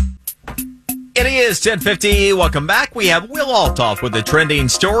It is 10:50. Welcome back. We have Will Altoff with the trending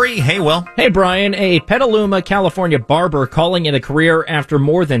story. Hey, Will. Hey, Brian. A Petaluma, California barber calling it a career after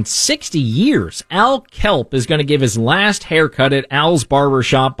more than 60 years. Al Kelp is going to give his last haircut at Al's Barber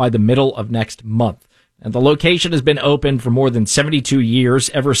Shop by the middle of next month. And the location has been open for more than 72 years,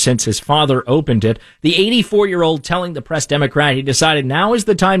 ever since his father opened it. The 84-year-old telling the Press Democrat he decided now is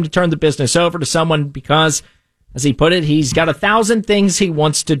the time to turn the business over to someone because, as he put it, he's got 1,000 things he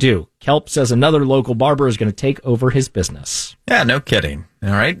wants to do. Kelp says another local barber is going to take over his business. Yeah, no kidding.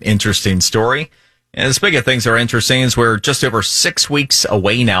 All right. Interesting story. And speaking of things that are interesting, is we're just over 6 weeks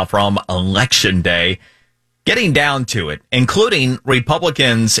away now from Election Day. Getting down to it, including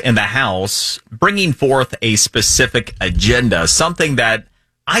Republicans in the House bringing forth a specific agenda, something that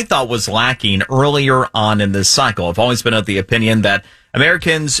I thought was lacking earlier on in this cycle. I've always been of the opinion that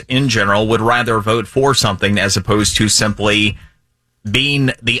Americans in general would rather vote for something as opposed to simply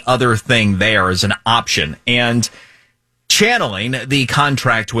being the other thing there as an option. And channeling the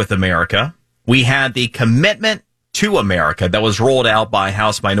contract with America, we had the commitment to America that was rolled out by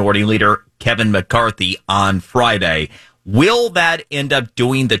House Minority Leader Kevin McCarthy on Friday. Will that end up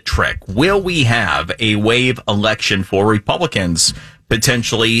doing the trick? Will we have a wave election for Republicans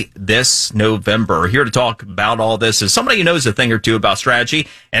potentially this November? Here to talk about all this is somebody who knows a thing or two about strategy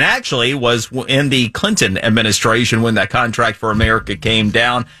and actually was in the Clinton administration when that contract for America came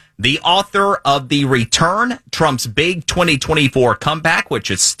down. The author of The Return, Trump's big 2024 comeback, which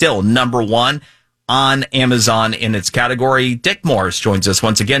is still number one on Amazon in its category. Dick Morris joins us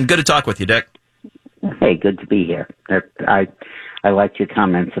once again. Good to talk with you, Dick. Hey, good to be here. I liked your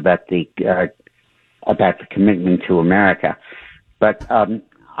comments about the commitment to America, but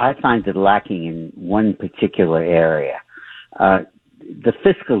I find it lacking in one particular area. The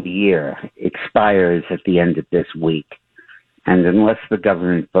fiscal year expires at the end of this week, and unless the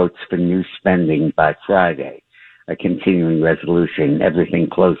government votes for new spending by Friday, a continuing resolution, everything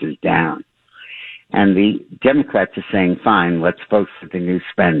closes down. And the Democrats are saying, fine, let's vote for the new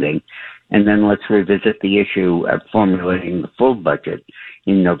spending, and then let's revisit the issue of formulating the full budget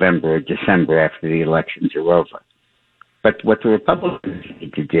in November or December after the elections are over. But what the Republicans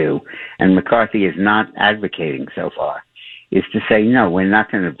need to do, and McCarthy is not advocating so far, is to say, no, we're not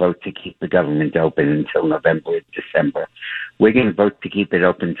going to vote to keep the government open until November or December. We're going to vote to keep it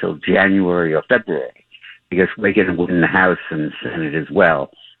open until January or February, because we're going to win the House and the Senate as well.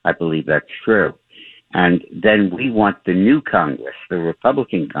 I believe that's true. And then we want the new Congress, the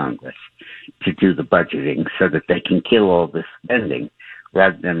Republican Congress, to do the budgeting so that they can kill all this spending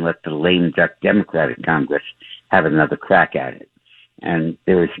rather than let the lame duck Democratic Congress have another crack at it. And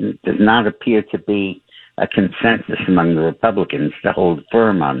does not appear to be a consensus among the Republicans to hold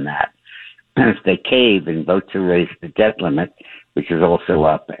firm on that. And if they cave and vote to raise the debt limit, which is also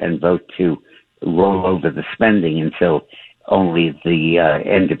up, and vote to roll over the spending until only the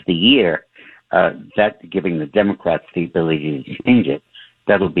end of the year, that giving the Democrats the ability to change it,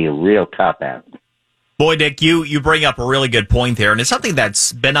 that'll be a real cop-out. Boy, Dick, you bring up a really good point there, and it's something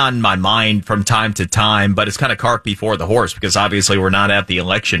that's been on my mind from time to time, but it's kind of cart before the horse because obviously we're not at the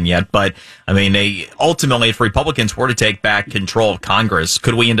election yet. But, I mean, ultimately, if Republicans were to take back control of Congress,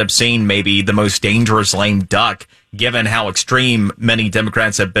 could we end up seeing maybe the most dangerous lame duck, given how extreme many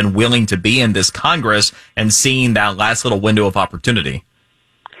Democrats have been willing to be in this Congress and seeing that last little window of opportunity?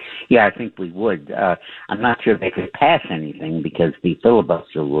 Yeah, I think we would. I'm not sure they could pass anything because the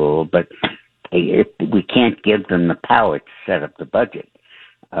filibuster rule, but we can't give them the power to set up the budget,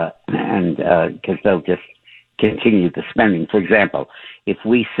 and because they'll just continue the spending. For example, if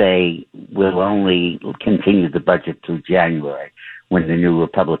we say we'll only continue the budget through January, when the new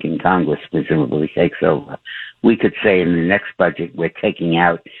Republican Congress presumably takes over, we could say in the next budget we're taking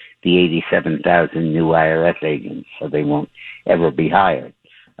out the 87,000 new IRS agents, so they won't ever be hired.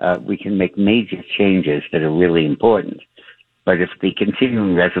 We can make major changes that are really important. But if the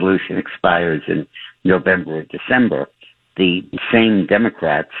continuing resolution expires in November or December, the same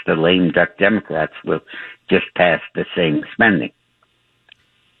Democrats, the lame duck Democrats, will just pass the same spending.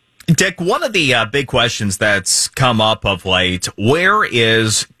 Dick, one of the big questions that's come up of late, where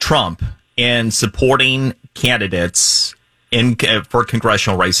is Trump in supporting candidates for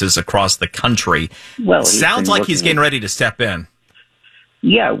congressional races across the country? Well, sounds like he's getting ready to step in.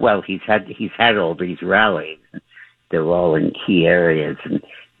 Yeah, well, he's had all these rallies. They're all in key areas, and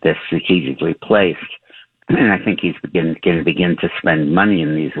they're strategically placed. And I think he's going to begin to spend money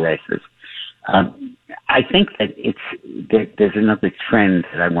in these races. I think that there's another trend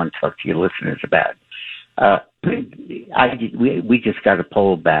that I want to talk to your listeners about. We just got a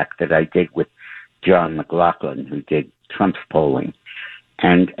poll back that I did with John McLaughlin, who did Trump's polling.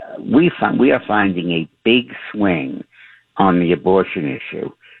 And we are finding a big swing on the abortion issue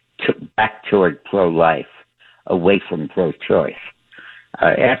back toward pro-life, away from pro-choice.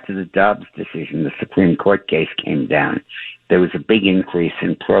 After the Dobbs decision, the Supreme Court case came down, there was a big increase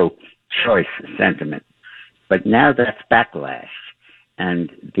in pro-choice sentiment. But now that's backlash, and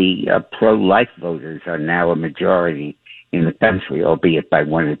the pro-life voters are now a majority in the country, albeit by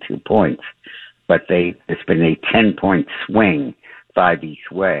 1 or 2 points. But there's been a 10-point swing 5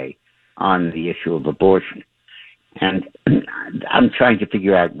 each way on the issue of abortion. And I'm trying to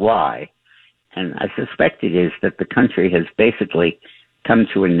figure out why. And I suspect it is that the country has basically come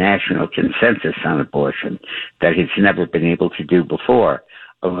to a national consensus on abortion that it's never been able to do before,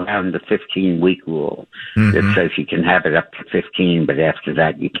 around the 15-week rule that says you can have it up to 15, but after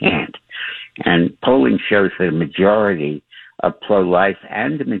that you can't. And polling shows that a majority of pro-life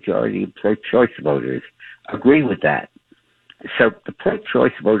and a majority of pro-choice voters agree with that. So the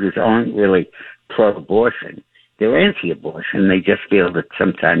pro-choice voters aren't really pro-abortion. They're anti-abortion. They just feel that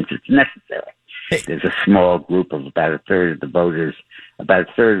sometimes it's necessary. There's a small group of about a third of the voters, about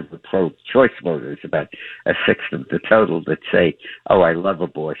a third of the pro-choice voters, about a sixth of the total that say, oh, I love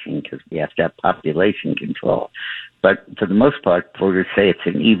abortion because we have to have population control. But for the most part, voters say it's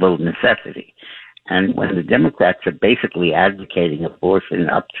an evil necessity. And when the Democrats are basically advocating abortion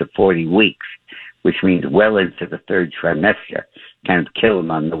up to 40 weeks, which means well into the third trimester, kind of kill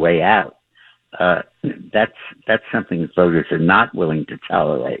them on the way out, that's something voters are not willing to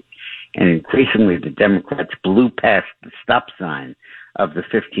tolerate. And increasingly, the Democrats blew past the stop sign of the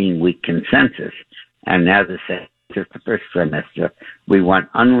 15-week consensus, and now they say, just the first trimester, we want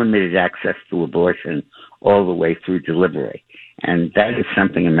unlimited access to abortion all the way through delivery. And that is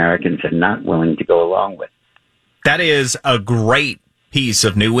something Americans are not willing to go along with. That is a great piece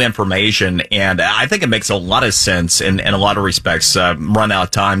of new information, and I think it makes a lot of sense in a lot of respects. Run out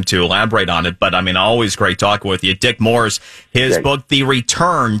of time to elaborate on it, but I mean, always great talking with you. Dick Morris, his book, The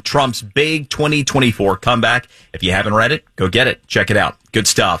Return, Trump's Big 2024 Comeback. If you haven't read it, go get it. Check it out. Good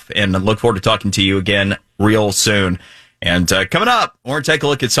stuff, and I look forward to talking to you again real soon. And coming up, we're going to take a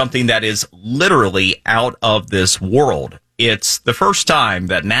look at something that is literally out of this world. It's the first time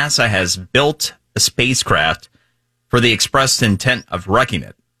that NASA has built a spacecraft for the expressed intent of wrecking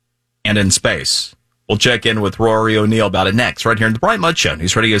it, and in space. We'll check in with Rory O'Neill about it next, right here in the Bright Mud Show,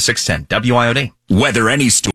 News Radio 610, WIOD. Whether any